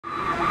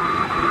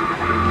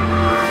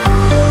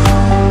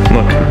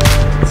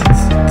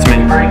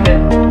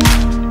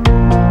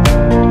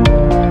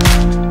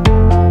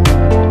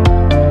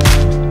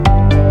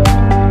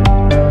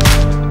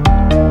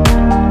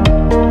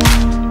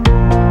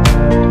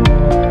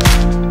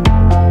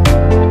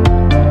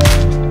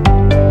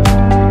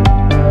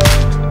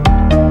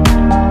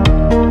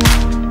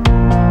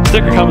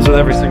Comes with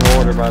every single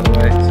order, by the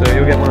way. So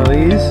you'll get one of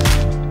these.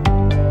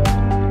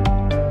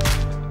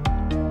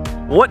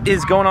 What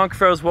is going on,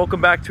 Cuffaros?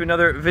 Welcome back to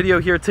another video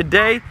here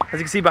today. As you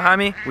can see behind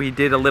me, we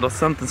did a little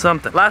something.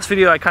 Last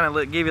video, I kind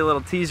of gave you a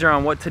little teaser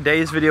on what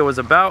today's video was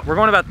about. We're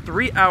going about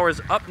 3 hours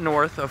up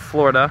north of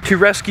Florida to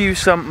rescue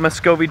some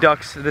Muskovy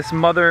ducks. This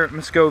mother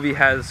Muskovy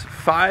has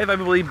 5, I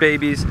believe,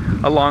 babies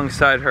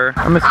alongside her.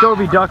 A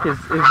Muskovy duck is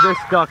this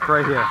duck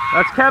right here.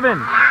 That's Kevin.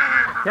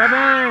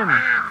 Kevin!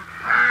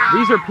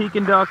 These are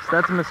Pekin ducks.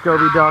 That's a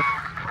Muskovy duck.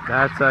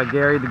 That's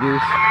Gary the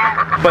goose.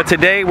 But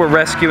today we're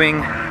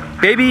rescuing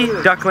baby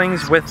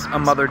ducklings with a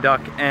mother duck,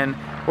 and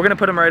we're gonna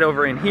put them right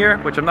over in here,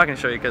 which I'm not gonna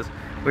show you because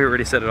we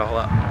already set it all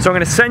up. So I'm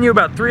gonna send you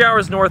about 3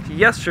 hours north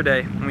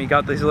yesterday when we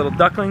got these little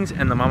ducklings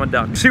and the mama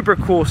duck. Super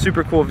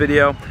cool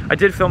video. I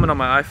did film it on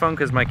my iPhone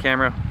because my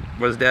camera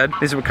was dead.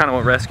 These are kind of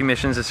what rescue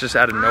missions, it's just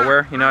out of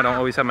nowhere. You know, I don't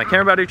always have my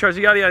camera battery charged,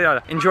 yada, yada,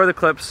 yada. Enjoy the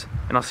clips,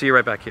 and I'll see you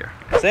right back here.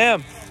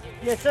 Sam.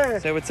 Yes, sir.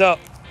 Say what's up.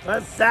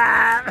 What's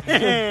up?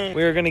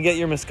 We are gonna get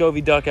your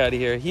Muskovy duck out of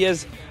here. He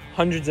has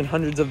hundreds and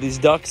hundreds of these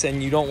ducks,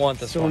 and you don't want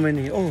this one. So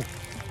many. Oh,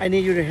 I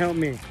need you to help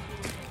me.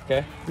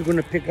 Okay. We're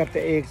gonna pick up the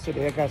eggs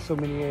today. I got so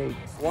many eggs.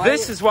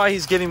 This is why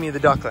he's giving me the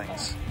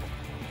ducklings.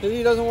 Because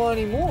he doesn't want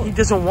any more. He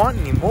doesn't want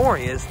any more.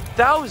 He has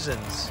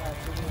thousands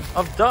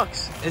of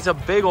ducks. It's a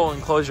big old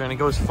enclosure, and it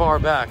goes far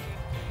back.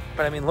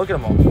 But I mean, look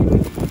at them all.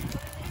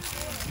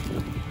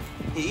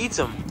 He eats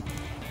them.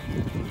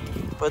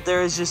 But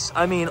there is just,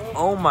 I mean,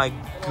 oh my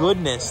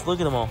goodness, look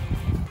at them all.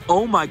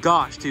 Oh my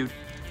gosh, dude.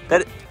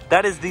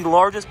 That is the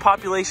largest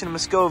population of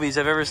Muscovies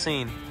I've ever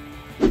seen.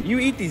 You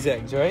eat these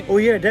eggs, right? Oh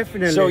yeah,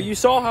 definitely. So you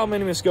saw how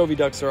many Muskovy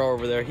ducks there are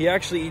over there. He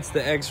actually eats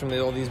the eggs from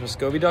all these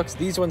Muskovy ducks.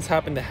 These ones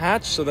happen to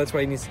hatch, so that's why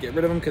he needs to get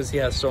rid of them, because he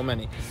has so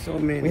many. So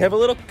many. We have a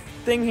little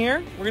thing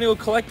here. We're gonna go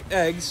collect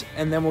eggs,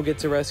 and then we'll get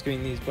to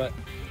rescuing these. But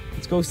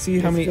let's go see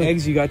how many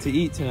eggs you got to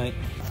eat tonight.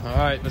 All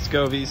right,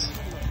 Muscovies.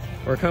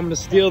 We're coming to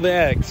steal the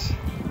eggs.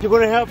 You're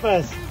gonna help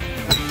us.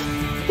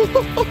 Look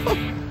at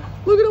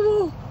them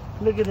all.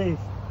 Look at this.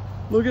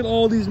 Look at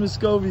all these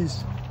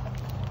Muscovies.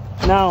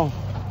 Now,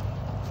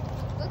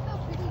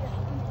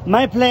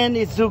 my plan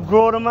is to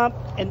grow them up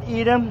and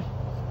eat them,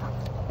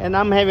 and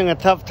I'm having a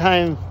tough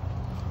time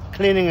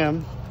cleaning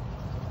them.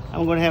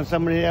 I'm gonna have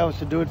somebody else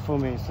to do it for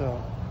me,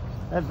 so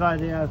that's why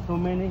there are so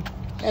many.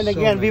 And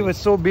again, we were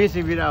so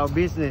busy with our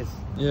business.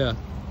 Yeah.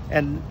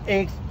 And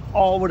eggs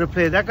all over the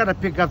place. I gotta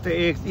pick up the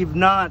eggs. If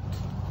not,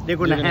 they're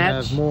gonna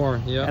hatch. Have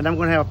more, yeah. And I'm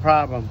gonna have a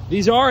problem.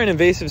 These are an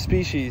invasive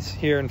species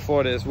here in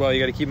Florida as well. You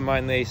got to keep in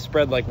mind they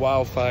spread like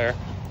wildfire,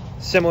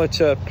 similar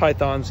to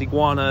pythons,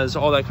 iguanas,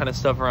 all that kind of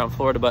stuff around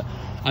Florida. But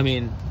I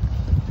mean,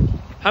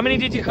 how many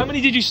did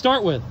you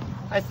start with?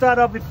 I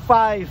started off with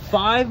 5.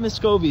 5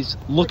 Muscovies.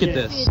 Look at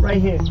this. Right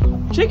here.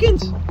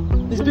 Chickens.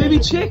 These baby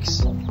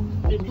chicks.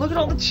 Look at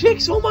all the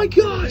chicks. Oh my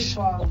gosh.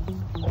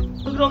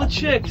 Look at all the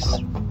chicks.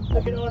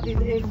 Look at all these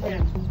eggs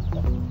here.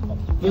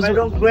 If I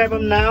don't grab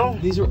them now,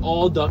 these are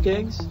all duck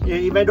eggs? Yeah,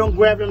 if I don't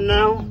grab them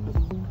now,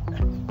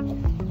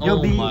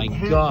 oh my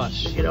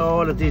gosh. Look at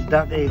all of these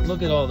duck eggs.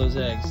 Look at all those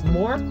eggs.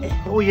 More?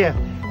 Oh yeah,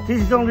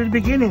 this is only the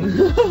beginning.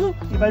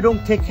 If I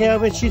don't take care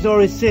of it, she's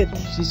already sit.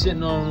 She's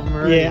sitting on them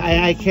already.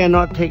 Yeah, I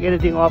cannot take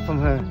anything off from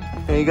her.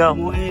 There you go.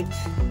 More eggs.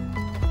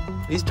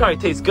 These probably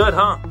taste good,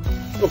 huh?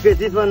 Okay,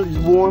 this one is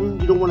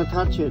warm. You don't want to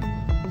touch it.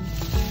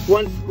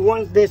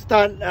 Once they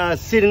start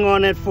sitting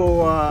on it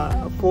for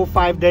 4 or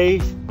 5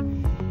 days,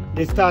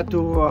 they start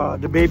to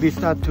the babies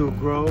start to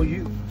grow.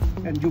 You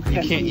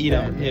can't eat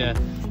them. Yeah.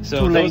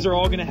 So those are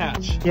all gonna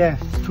hatch. Yeah,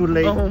 it's too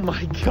late. Oh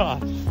my gosh.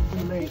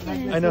 Too late.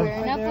 I know.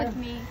 Enough with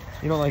me.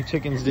 You don't like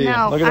chickens, do you?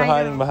 No, Look at her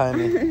hiding behind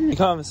me. He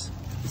comes.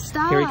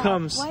 Stop. Here he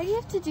comes. Why do you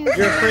have to do You're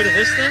that? afraid of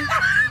this thing?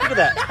 Look at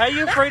that. How are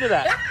you afraid of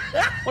that?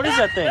 What is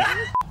that thing?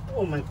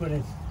 Oh my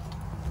goodness.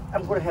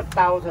 I'm gonna have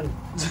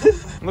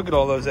thousands. Look at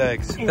all those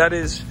eggs. That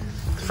is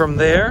from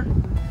there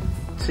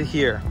to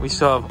here. We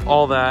still have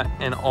all that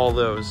and all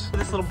those.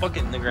 This little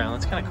bucket in the ground,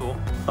 that's kind of cool.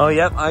 Oh,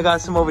 yep, I got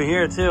some over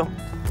here too.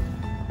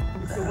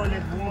 The one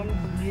that's warm,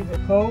 leave it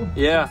cold.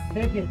 Yeah.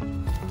 Take it.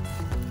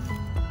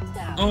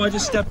 Oh, I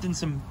just stepped in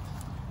some,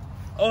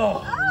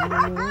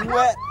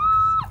 wet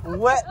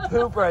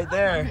poop right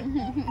there.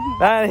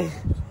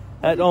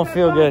 That don't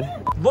feel good.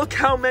 Look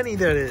how many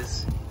that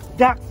is.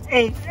 Ducks,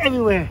 eggs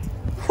everywhere.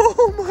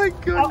 Oh my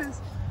goodness.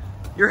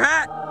 Your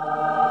hat.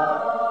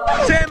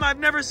 Sam, I've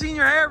never seen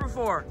your hair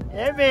before.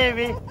 Hey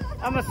baby,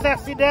 I'm a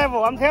sexy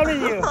devil, I'm telling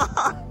you.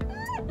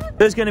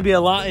 There's gonna be a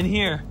lot in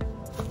here.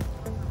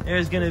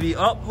 There's gonna be,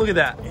 oh, look at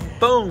that.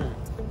 Boom,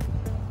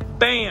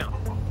 bam,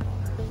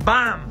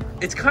 bam.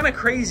 It's kind of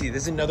crazy.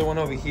 There's another one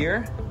over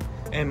here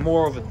and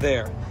more over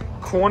there.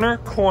 Corner,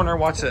 corner,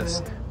 watch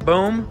this.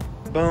 Boom,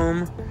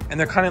 boom, and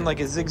they're kind of like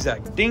a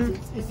zigzag. Ding,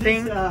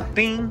 ding,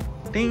 ding,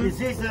 ding. Is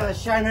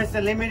this Shyness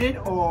Unlimited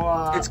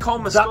or it's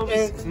called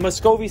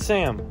Muskovy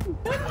Sam.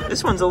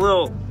 This one's a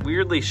little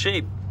weirdly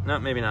shaped. No,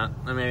 maybe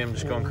not. Maybe I'm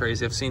just going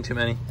crazy. I've seen too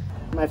many.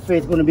 My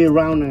face gonna be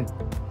rounder.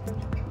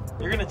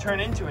 You're gonna turn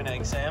into an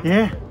egg, Sam.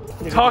 Yeah.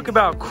 Talk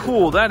about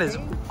cool. That is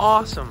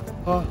awesome.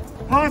 Oh,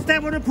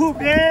 step on the poop.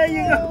 There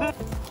you go.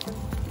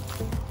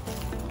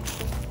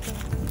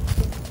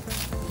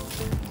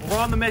 we're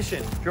on the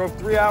mission. Drove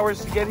 3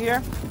 hours to get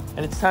here,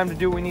 and it's time to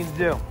do what we need to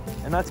do.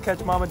 And that's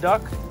catch Mama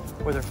Duck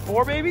with her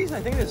 4 babies. I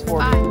think there's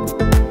 4 babies.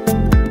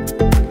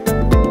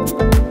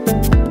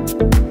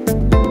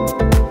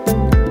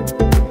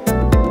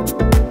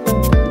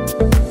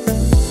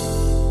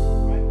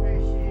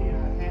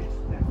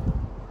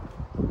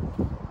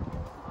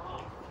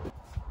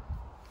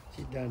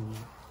 She's done.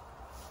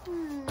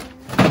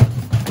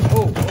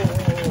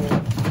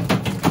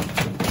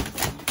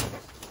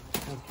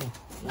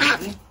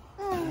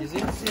 Easy.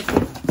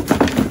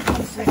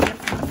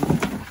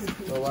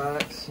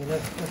 Relax.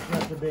 That's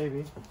not the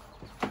baby.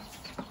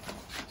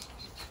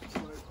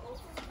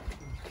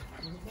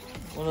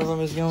 One of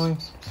them is going.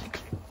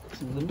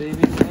 The baby's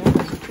in there.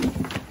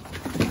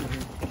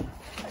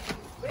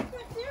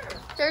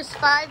 There's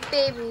 5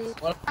 babies.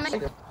 Look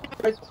at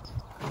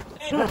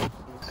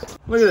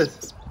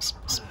this.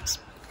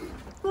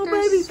 Oh,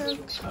 baby.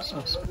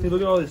 Hey,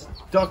 look at all this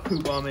duck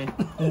poop on me.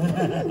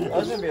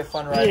 That's gonna be a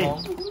fun ride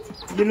home.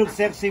 You look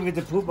sexy with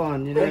the poop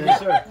on, you know. Thank you,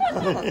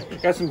 sir.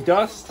 Got some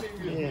dust.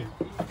 Yeah.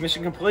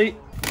 Mission complete.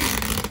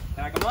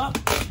 Pack them up.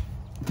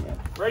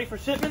 Ready for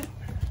shipment?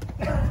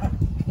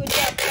 Good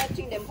job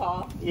catching them,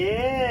 Paul.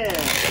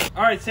 Yeah.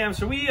 All right, Sam.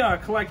 So we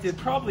collected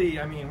probably,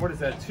 I mean, what is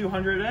that?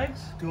 200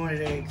 eggs?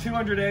 200 eggs.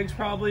 200 eggs,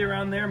 probably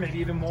around there, maybe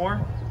even more.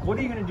 What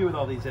are you gonna do with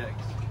all these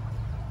eggs?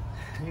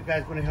 You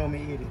guys gonna help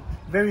me eat it.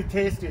 Very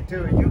tasty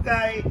too. You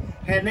guys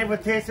had never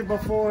tasted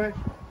before,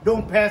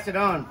 don't pass it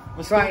on.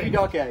 Try Muskovy it.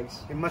 duck eggs.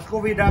 The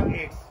Muskovy duck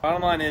eggs.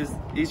 Bottom line is,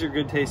 these are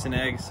good tasting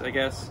eggs, I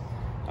guess.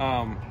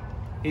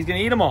 He's gonna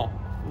eat them all.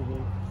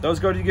 Those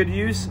go to good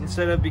use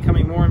instead of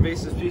becoming more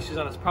invasive species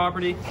on his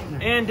property.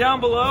 And down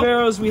below,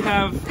 Pharaohs, we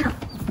have,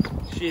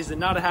 she's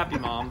not a happy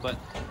mom, but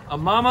a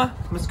mama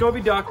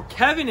Muskovy duck.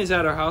 Kevin is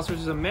at our house, which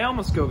is a male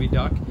Muskovy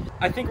duck.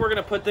 I think we're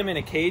gonna put them in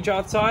a cage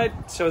outside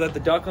so that the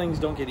ducklings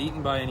don't get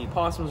eaten by any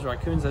possums or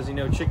raccoons. As you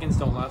know, chickens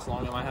don't last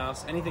long in my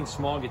house. Anything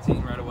small gets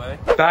eaten right away.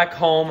 Back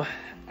home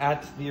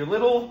at the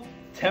little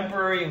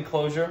temporary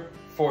enclosure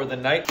for the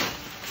night.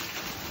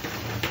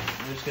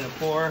 I'm just gonna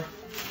pour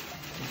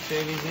some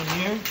shavings in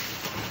here.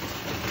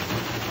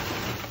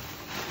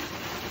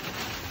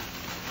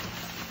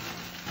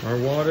 Our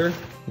water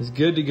is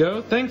good to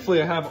go.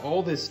 Thankfully, I have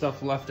all this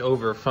stuff left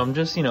over from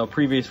just, you know,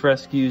 previous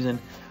rescues and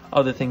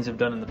other things I've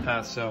done in the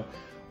past. So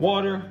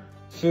water,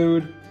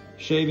 food,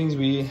 shavings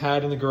we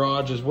had in the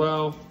garage as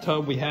well.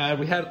 Tub we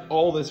had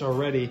all this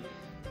already.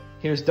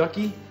 Here's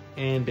Ducky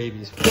and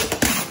babies.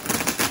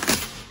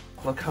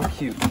 Look how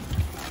cute.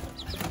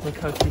 Look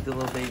how cute the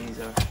little babies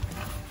are.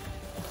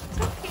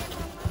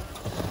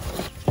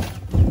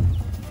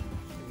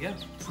 Yeah,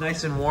 it's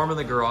nice and warm in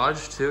the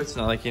garage too. It's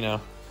not like, you know,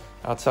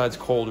 outside's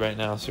cold right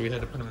now, so we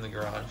had to put them in the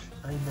garage.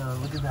 I know,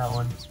 look at that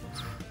one.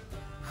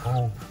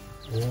 Oh,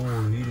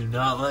 you do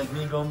not like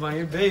me going by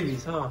your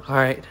babies, huh? All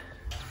right,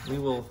 we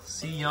will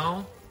see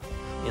y'all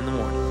in the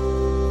morning.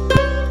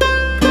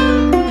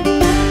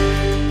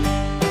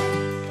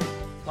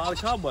 A lot of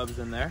cobwebs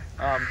in there,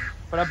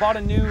 but I bought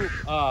a new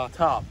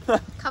top.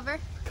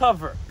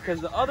 Cover,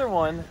 because the other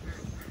one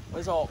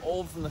was all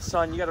old from the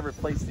sun. You gotta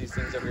replace these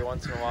things every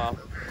once in a while.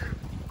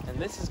 And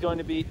this is going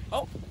to be,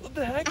 oh, what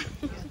the heck?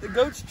 The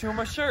goats chew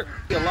my shirt.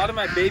 A lot of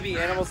my baby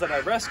animals that I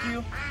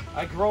rescue,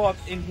 I grow up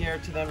in here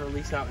to then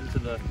release out into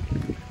the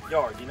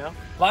yard, you know?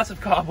 Lots of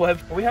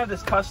cobwebs. We have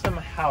this custom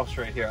house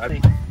right here. I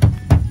mean,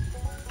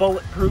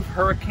 bulletproof,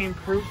 hurricane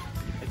proof.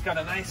 It's got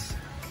a nice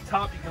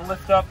top you can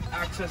lift up,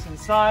 access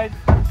inside.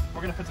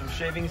 We're gonna put some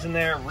shavings in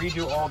there,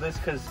 redo all this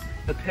because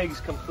the pigs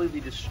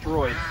completely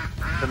destroyed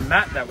the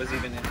mat that was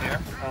even in here.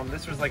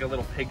 This was like a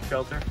little pig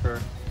shelter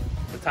for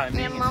the time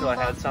being until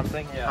I had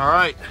something. Yeah. All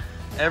right,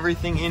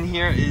 everything in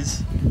here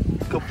is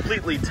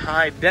completely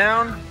tied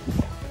down.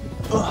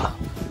 Ugh.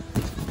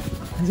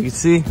 As you can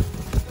see,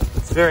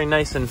 it's very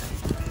nice and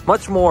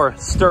much more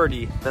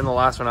sturdy than the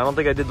last one. I don't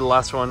think I did the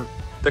last one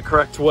the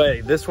correct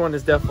way. This one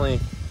is definitely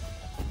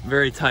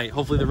very tight.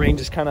 Hopefully the rain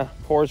just kind of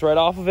pours right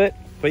off of it.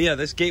 But yeah,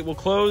 this gate will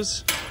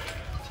close,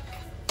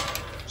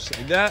 just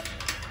like that.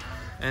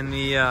 And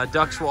the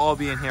ducks will all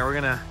be in here. We're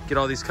gonna get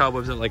all these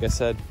cobwebs out, like I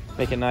said,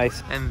 make it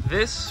nice. And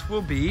this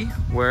will be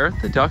where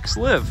the ducks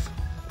live.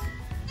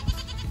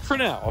 For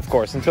now, of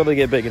course, until they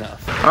get big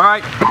enough. All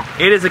right,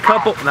 it is a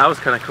couple, that was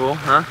kind of cool,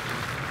 huh?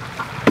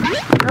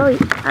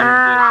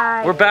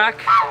 We're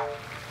back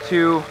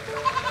to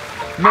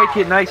make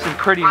it nice and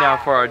pretty now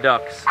for our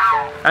ducks.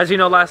 As you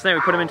know, last night we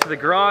put them into the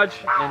garage,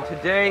 and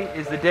today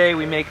is the day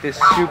we make this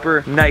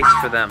super nice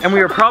for them. And we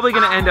are probably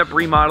gonna end up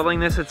remodeling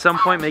this at some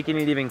point, making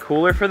it even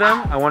cooler for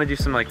them. I wanna do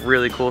some like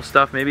really cool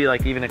stuff, maybe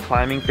like even a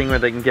climbing thing where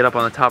they can get up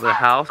on the top of the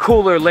house.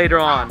 Cooler later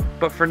on,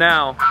 but for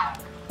now,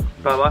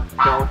 Bubba,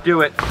 don't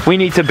do it. We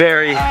need to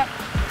bury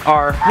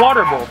our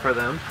water bowl for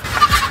them.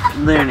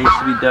 There needs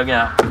to be dug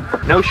out.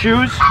 No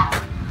shoes.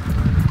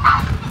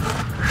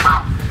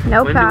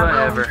 No When problem. do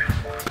I ever?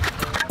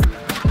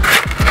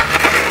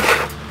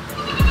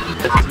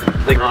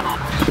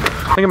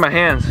 Look at my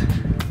hands.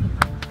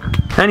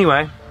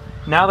 Anyway,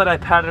 now that I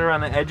pat it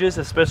around the edges,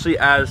 especially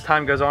as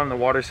time goes on and the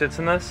water sits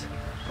in this,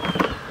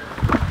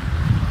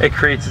 it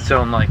creates its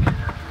own like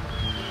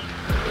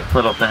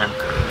little thing.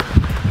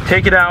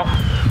 Take it out,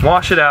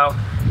 wash it out,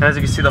 and as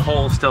you can see, the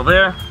hole is still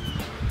there.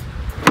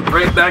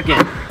 Right back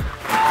in.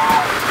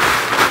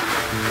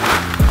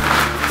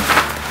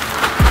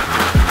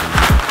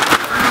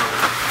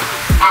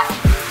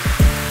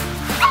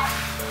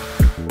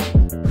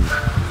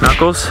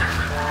 Knuckles.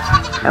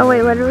 Oh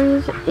wait, what are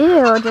we?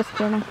 Ew, just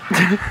kidding.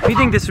 If you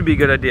think this would be a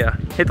good idea,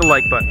 hit the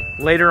like button.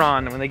 Later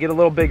on, when they get a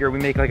little bigger, we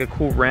make like a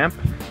cool ramp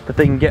that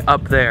they can get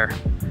up there.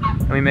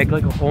 And we make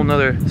like a whole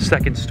nother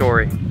second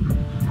story.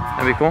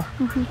 That'd be cool?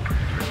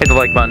 Hit the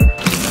like button.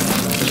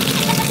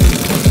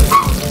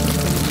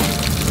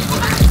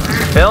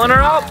 Filling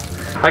her up!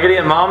 I gotta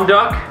get mom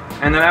duck,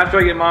 and then after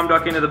I get mom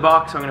duck into the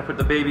box, I'm gonna put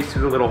the babies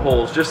through the little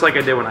holes, just like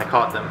I did when I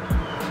caught them.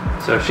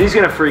 So she's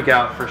gonna freak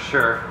out for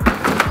sure.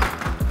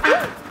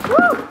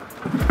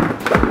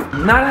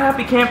 Not a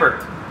happy camper.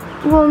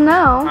 Well,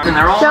 no. And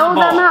they're all Show in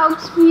a ball. them how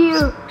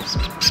cute.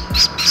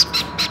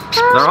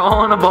 They're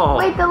all in a ball.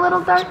 Wait, the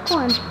little dark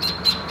one.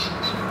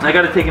 I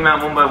gotta take them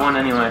out one by one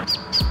anyway.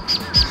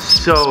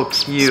 So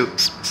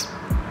cute.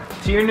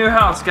 To your new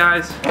house,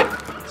 guys.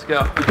 Let's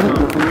go.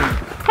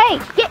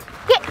 Hey, get.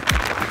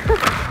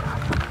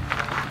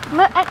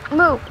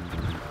 Move.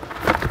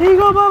 Here you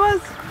go,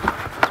 Bubba's.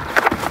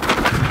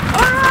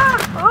 Ah!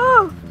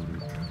 Oh!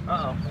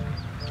 Uh-oh.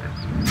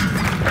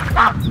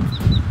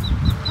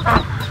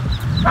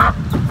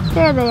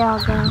 There they all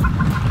go.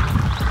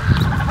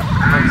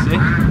 See?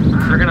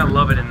 They're gonna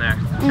love it in there.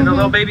 And the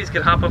little babies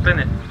can hop up in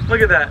it. Look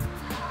at that.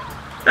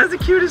 That's the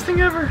cutest thing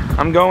ever.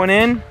 I'm going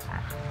in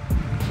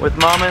with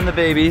mama and the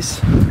babies.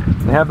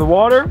 They have the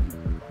water,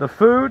 the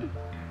food,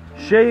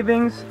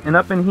 shavings, and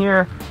up in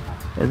here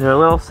is their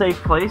little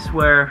safe place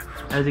where,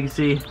 as you can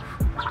see,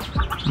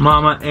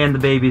 mama and the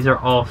babies are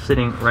all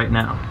sitting right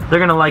now. They're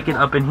gonna like it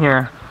up in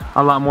here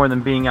a lot more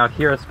than being out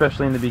here,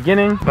 especially in the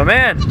beginning. But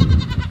man,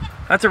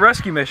 that's a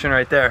rescue mission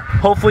right there.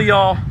 Hopefully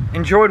y'all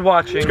enjoyed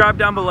watching. Subscribe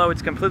down below,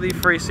 it's completely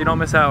free so you don't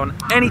miss out on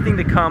anything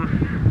to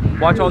come.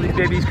 Watch all these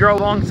babies grow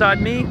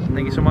alongside me.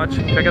 Thank you so much.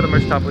 Check out the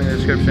merch top link in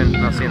the description,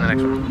 and I'll see you in the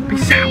next one.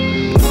 Peace out.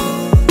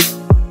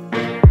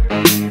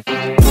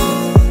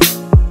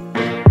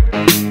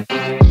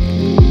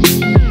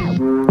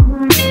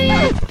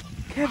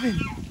 Kevin.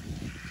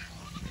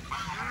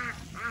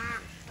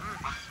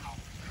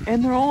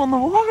 And they're all in the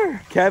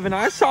water. Kevin,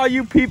 I saw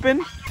you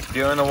peeping.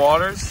 Feeling the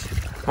waters.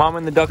 Mom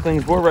and the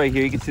ducklings were right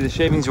here. You can see the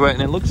shavings wet,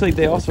 and it looks like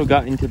they also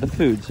got into the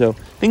food. So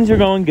things are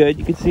going good.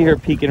 You can see her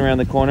peeking around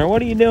the corner.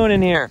 What are you doing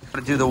in here?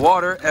 Gotta do the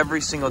water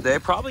every single day.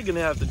 Probably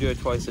gonna have to do it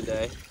twice a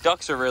day.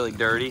 Ducks are really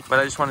dirty, but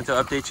I just wanted to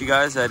update you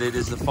guys that it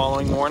is the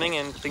following morning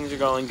and things are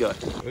going good.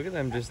 Look at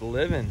them just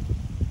living.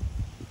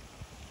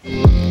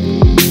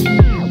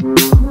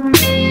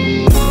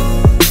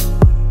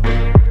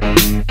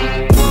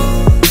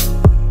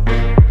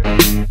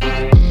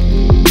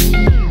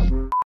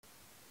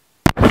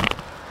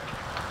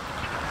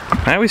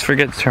 I always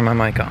forget to turn my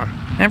mic on,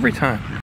 every time.